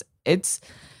sex. It's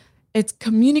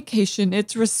communication,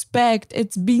 it's respect,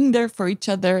 it's being there for each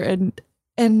other.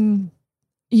 And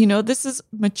this has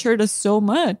matured us so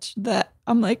much that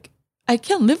I'm like, I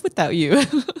can't live without you.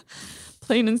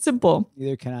 Plain and simple.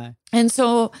 Neither can I. And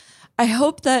so I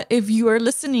hope that if you are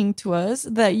listening to us,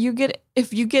 that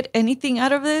if you get anything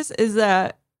out of this, is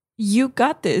that you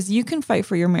got this. You can fight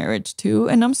for your marriage too.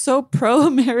 And I'm so pro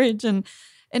marriage, and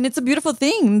it's a beautiful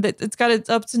thing that it's got its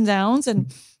ups and downs.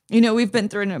 And, we've been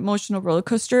through an emotional roller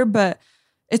coaster, but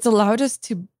it's allowed us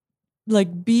to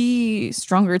be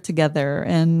stronger together.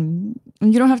 And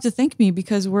you don't have to thank me,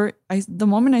 because the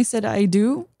moment I said I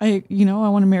do, I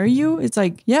want to marry you. It's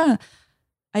like, yeah,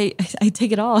 I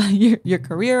take it all, your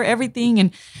career,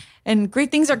 everything. And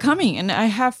great things are coming. And I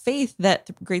have faith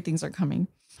that great things are coming.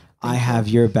 I have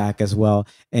your back as well.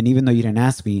 And even though you didn't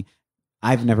ask me,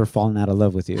 I've never fallen out of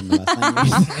love with you in the last 9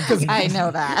 years. I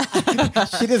know that.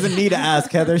 She doesn't need to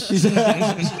ask, Heather.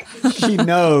 She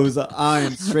knows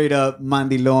I'm straight up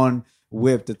mandilon,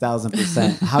 whipped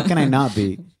 1,000%. How can I not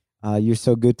be? You're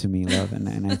so good to me, love.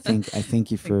 And I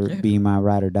thank you for being my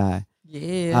ride or die.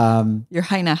 Yeah. Your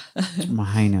Heina. My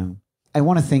Heina. I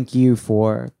want to thank you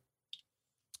for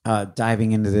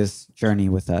diving into this journey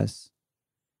with us,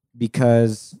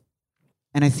 because,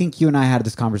 and I think you and I had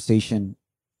this conversation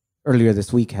earlier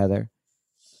this week, Heather,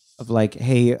 of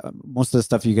hey, most of the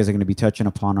stuff you guys are going to be touching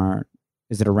upon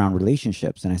is it around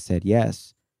relationships? And I said,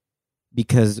 yes,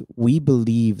 because we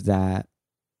believe that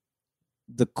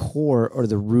the core or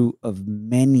the root of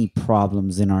many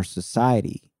problems in our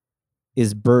society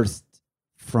is birthed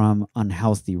from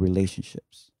unhealthy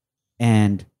relationships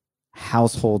and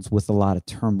households with a lot of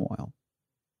turmoil.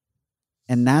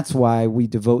 And that's why we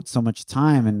devote so much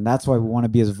time. And that's why we want to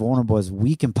be as vulnerable as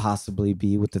we can possibly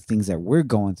be with the things that we're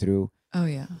going through. Oh,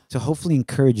 yeah. To hopefully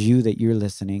encourage you that you're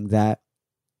listening, that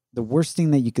the worst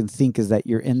thing that you can think is that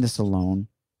you're in this alone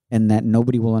and that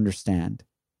nobody will understand.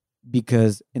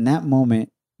 Because in that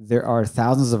moment, there are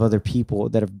thousands of other people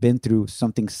that have been through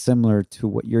something similar to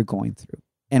what you're going through.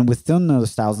 And within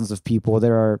those thousands of people,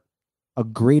 there are a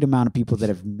great amount of people that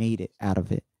have made it out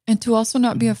of it. And to also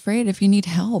not be afraid if you need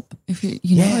help. If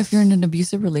if you're in an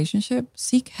abusive relationship,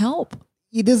 seek help.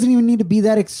 It doesn't even need to be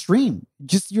that extreme.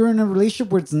 Just you're in a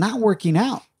relationship where it's not working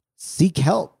out. Seek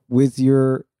help with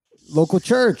your local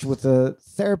church, with a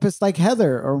therapist like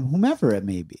Heather or whomever it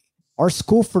may be. Our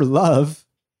school for love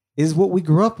is what we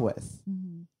grew up with.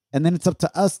 Mm-hmm. And then it's up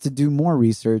to us to do more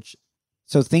research.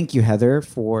 So thank you, Heather,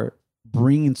 for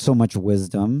bringing so much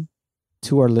wisdom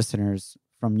to our listeners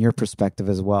from your perspective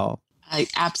as well.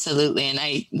 Absolutely. And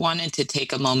I wanted to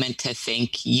take a moment to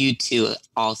thank you two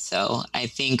also. I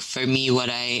think for me, what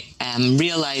I am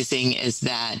realizing is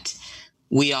that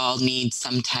we all need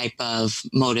some type of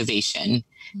motivation.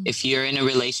 Mm-hmm. If you're in a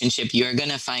relationship, you're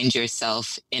going to find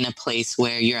yourself in a place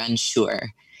where you're unsure.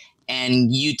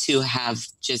 And you two have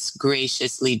just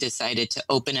graciously decided to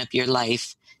open up your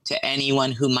life to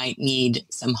anyone who might need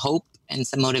some hope and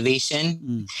some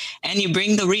motivation. And you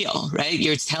bring the real, right?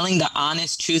 You're telling the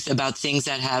honest truth about things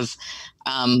that have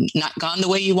not gone the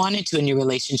way you wanted to in your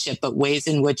relationship, but ways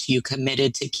in which you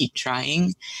committed to keep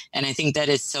trying. And I think that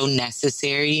is so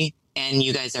necessary. And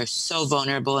you guys are so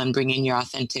vulnerable in bringing your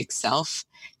authentic self.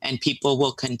 And people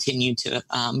will continue to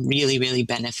really, really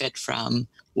benefit from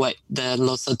what the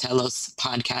Los Sotelos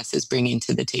podcast is bringing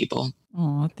to the table.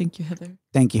 Oh, thank you, Heather.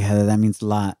 Thank you, Heather. That means a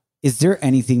lot. Is there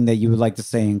anything that you would like to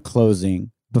say in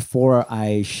closing before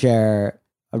I share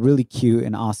a really cute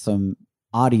and awesome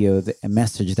audio, a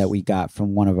message that we got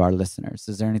from one of our listeners?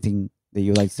 Is there anything that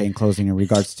you would like to say in closing in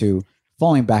regards to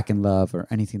falling back in love or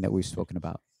anything that we've spoken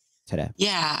about today?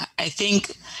 Yeah, I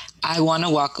think I want to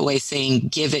walk away saying,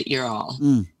 give it your all.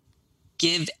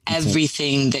 Give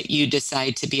everything that you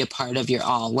decide to be a part of your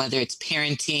all, whether it's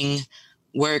parenting,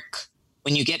 work.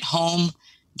 When you get home,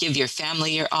 give your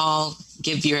family your all,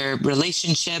 give your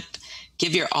relationship,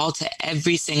 give your all to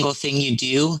every single thing you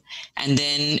do. And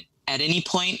then at any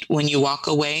point when you walk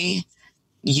away,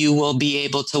 you will be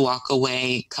able to walk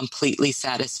away completely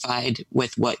satisfied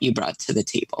with what you brought to the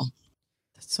table.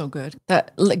 That's so good.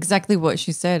 That exactly what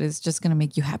she said is just going to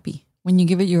make you happy when you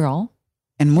give it your all.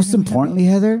 And most importantly,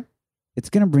 Heather, it's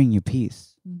going to bring you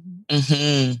peace.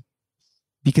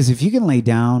 Because if you can lay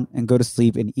down and go to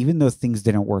sleep, and even though things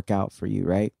didn't work out for you,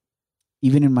 right?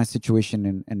 Even in my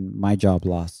situation and my job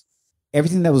loss,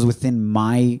 everything that was within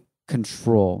my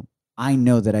control, I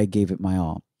know that I gave it my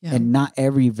all. Yeah. And not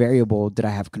every variable did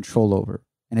I have control over.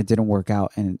 And it didn't work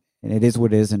out. And it is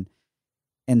what it is.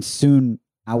 And soon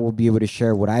I will be able to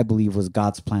share what I believe was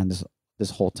God's plan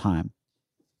this whole time.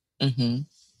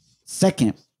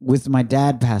 Second, with my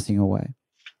dad passing away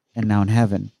and now in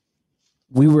heaven,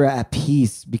 we were at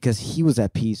peace because he was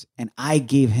at peace and I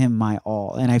gave him my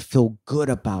all. And I feel good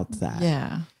about that.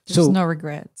 Yeah. There's no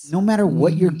regrets. No matter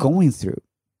what you're going through,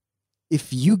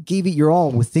 if you gave it your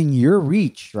all within your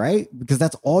reach, right? Because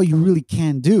that's all you really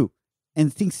can do.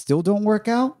 And things still don't work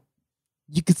out,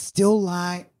 you could still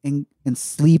lie and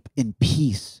sleep in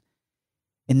peace.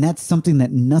 And that's something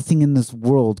that nothing in this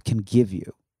world can give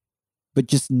you. But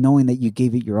just knowing that you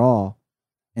gave it your all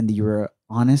and that you're an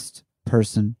honest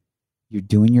person, you're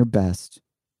doing your best,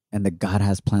 and that God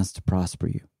has plans to prosper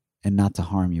you and not to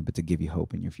harm you, but to give you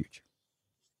hope in your future.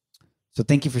 So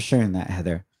thank you for sharing that,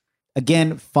 Heather.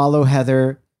 Again, follow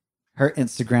Heather. Her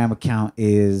Instagram account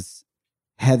is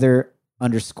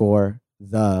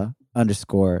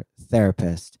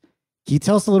Heather_the_therapist. Can you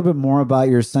tell us a little bit more about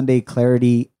your Sunday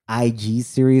Clarity IG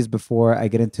series before I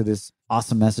get into this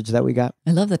awesome message that we got?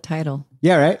 I love the title.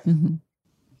 Yeah, right?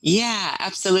 Yeah,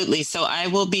 absolutely. So I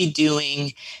will be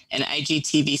doing an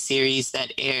IGTV series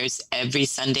that airs every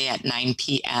Sunday at 9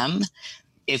 p.m.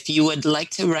 If you would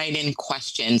like to write in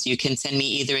questions, you can send me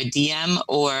either a DM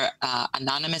or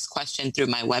anonymous question through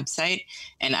my website,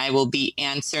 and I will be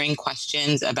answering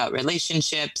questions about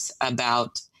relationships,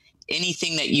 about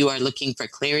anything that you are looking for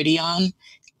clarity on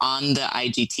the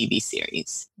IGTV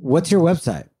series. What's your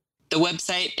website? The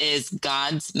website is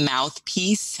God's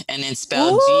Mouthpiece, and it's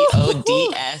spelled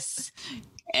GODSMOUTHPEACE.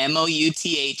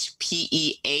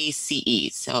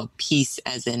 So peace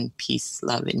as in peace,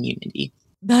 love, and unity.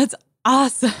 That's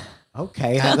awesome.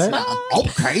 Okay, Heather.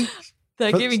 Okay.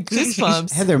 That gave me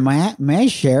goosebumps. Heather, may I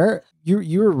share?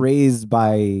 You were raised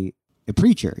by a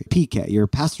preacher, PK. You're a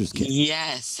pastor's kid.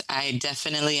 Yes, I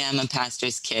definitely am a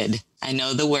pastor's kid. I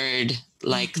know the word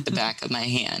like the back of my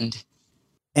hand.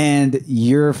 And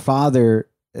your father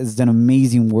has done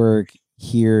amazing work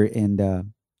here in the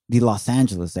Los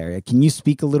Angeles area. Can you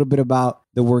speak a little bit about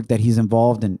the work that he's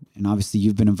involved in, and obviously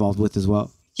you've been involved with as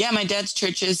well? Yeah, my dad's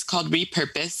church is called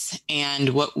Repurpose.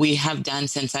 And what we have done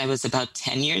since I was about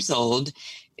 10 years old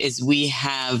is we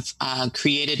have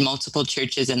created multiple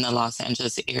churches in the Los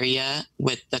Angeles area,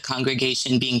 with the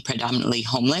congregation being predominantly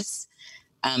homeless.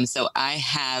 So I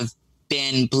have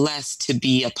been blessed to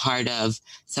be a part of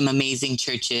some amazing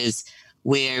churches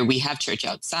where we have church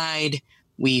outside.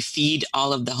 We feed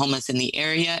all of the homeless in the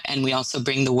area, and we also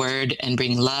bring the word and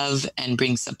bring love and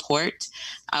bring support,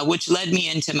 which led me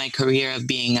into my career of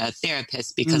being a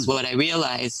therapist, because what I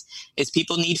realized is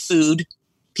people need food.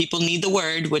 People need the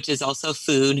word, which is also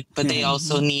food, but they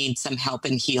also need some help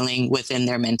and healing within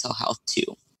their mental health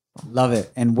too. Love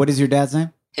it. And what is your dad's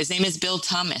name? His name is Bill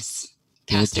Thomas,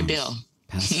 Pastor Bill.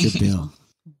 Pastor Bill.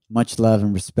 Much love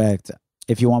and respect.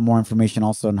 If you want more information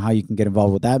also on how you can get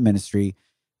involved with that ministry,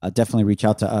 definitely reach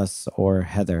out to us or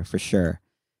Heather for sure.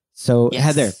 So yes.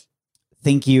 Heather,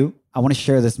 thank you. I want to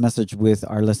share this message with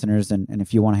our listeners. And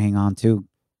if you want to hang on too,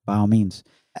 by all means.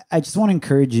 I just want to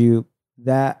encourage you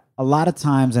that a lot of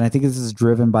times, and I think this is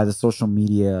driven by the social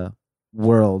media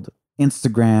world,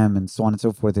 Instagram and so on and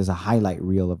so forth is a highlight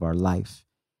reel of our life.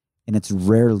 And it's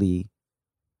rarely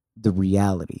the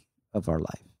reality of our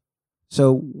life.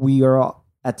 So we are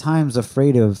at times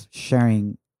afraid of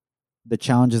sharing the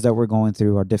challenges that we're going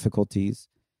through, our difficulties.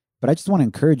 But I just want to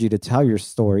encourage you to tell your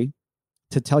story,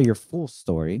 to tell your full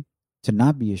story, to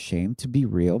not be ashamed, to be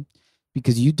real,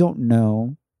 because you don't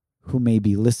know who may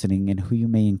be listening and who you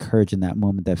may encourage in that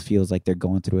moment that feels like they're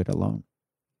going through it alone.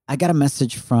 I got a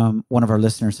message from one of our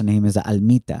listeners. Her name is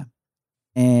Almita.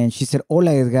 And she said,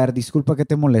 Hola, Edgar, disculpa que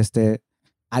te moleste.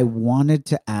 I wanted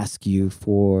to ask you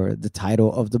for the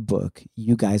title of the book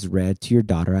you guys read to your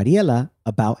daughter, Ariela,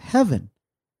 about heaven.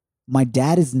 My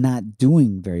dad is not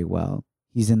doing very well.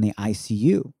 He's in the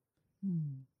ICU.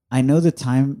 I know the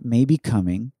time may be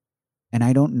coming, and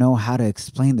I don't know how to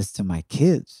explain this to my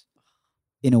kids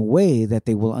in a way that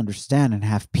they will understand and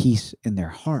have peace in their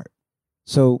heart.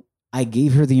 So I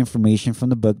gave her the information from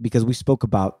the book because we spoke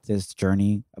about this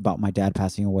journey, about my dad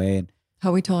passing away. And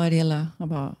How we told Ariela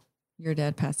about your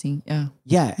dad passing. Yeah.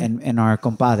 yeah, and our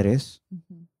compadres,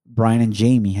 Brian and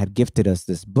Jamie, had gifted us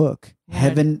this book. Right.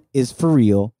 Heaven is for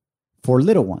real for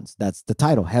little ones. That's the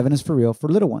title. Heaven is for real for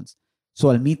little ones. So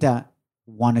Almita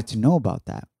wanted to know about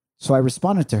that. So I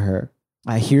responded to her.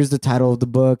 Here's the title of the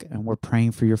book, and we're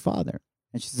praying for your father.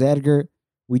 And she said, Edgar,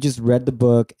 we just read the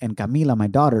book, and Camila, my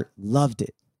daughter, loved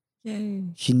it. Yay.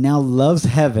 She now loves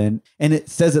heaven, and it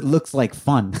says it looks like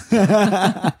fun.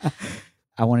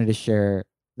 I wanted to share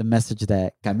the message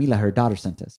that Camila, her daughter,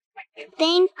 sent us.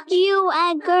 Thank you,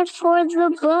 Edgar, for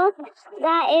the book.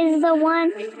 That is the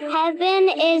one. Heaven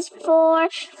is for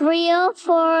real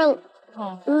for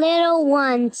little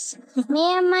ones.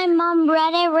 Me and my mom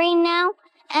read it right now,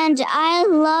 and I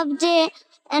loved it.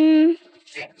 And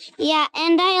yeah,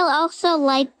 and I also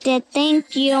liked it.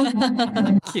 Thank you.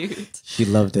 Cute. She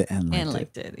loved it and liked And it.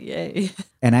 liked it. Yay.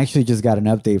 And I actually just got an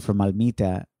update from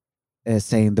Almita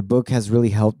saying the book has really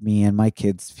helped me and my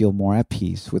kids feel more at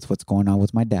peace with what's going on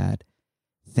with my dad.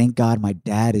 Thank God my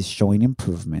dad is showing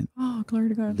improvement Oh, glory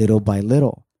to God. little by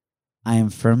little. I am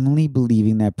firmly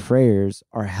believing that prayers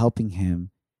are helping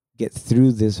him get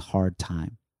through this hard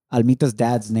time. Almita's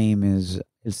dad's name is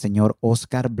El Señor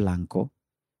Oscar Blanco.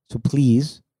 So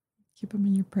please Keep them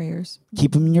in your prayers.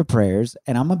 keep him in your prayers.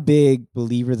 And I'm a big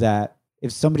believer that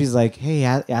if somebody's like, hey,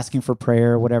 asking for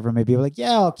prayer or whatever, maybe like,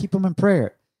 yeah, I'll keep him in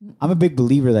prayer. I'm a big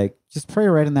believer, like, just pray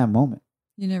right in that moment.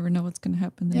 You never know what's going to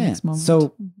happen the Yeah, next moment.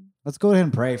 so- Let's go ahead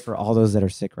and pray for all those that are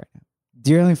sick right now.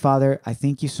 Dear Heavenly Father, I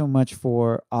thank you so much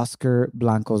for Oscar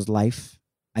Blanco's life.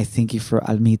 I thank you for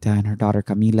Almita and her daughter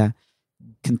Camila.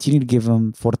 Continue to give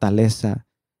them fortaleza,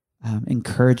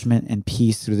 encouragement, and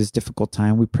peace through this difficult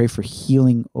time. We pray for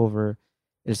healing over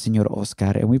El Señor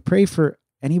Oscar. And we pray for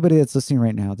anybody that's listening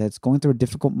right now that's going through a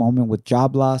difficult moment with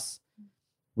job loss,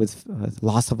 with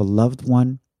loss of a loved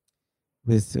one,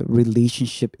 with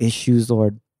relationship issues,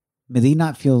 Lord. May they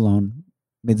not feel alone.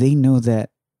 May they know that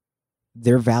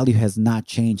their value has not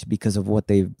changed because of what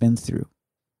they've been through.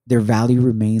 Their value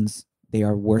remains. They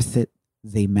are worth it.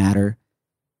 They matter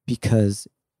because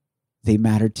they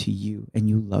matter to you and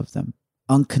you love them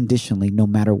unconditionally, no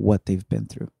matter what they've been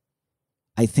through.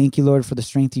 I thank you, Lord, for the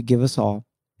strength you give us all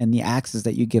and the access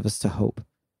that you give us to hope.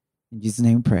 In Jesus'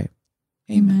 name we pray.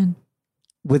 Amen.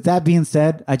 With that being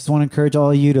said, I just want to encourage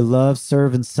all of you to love,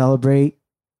 serve, and celebrate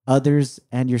others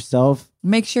and yourself.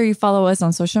 Make sure you follow us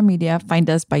on social media. Find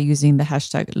us by using the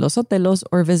hashtag Los Sotelos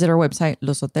or visit our website,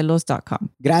 losotelos.com.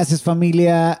 Gracias,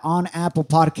 familia. On Apple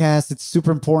Podcasts, it's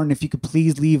super important. If you could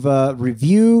please leave a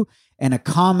review and a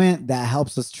comment, that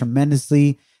helps us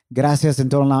tremendously. Gracias, and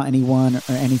don't allow anyone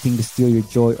or anything to steal your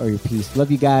joy or your peace.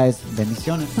 Love you guys.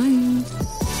 Bendiciones.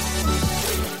 Bye.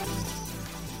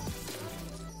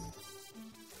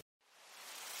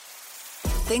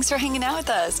 Thanks for hanging out with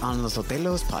us. On Los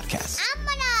Otelos Podcast. I'm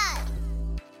gonna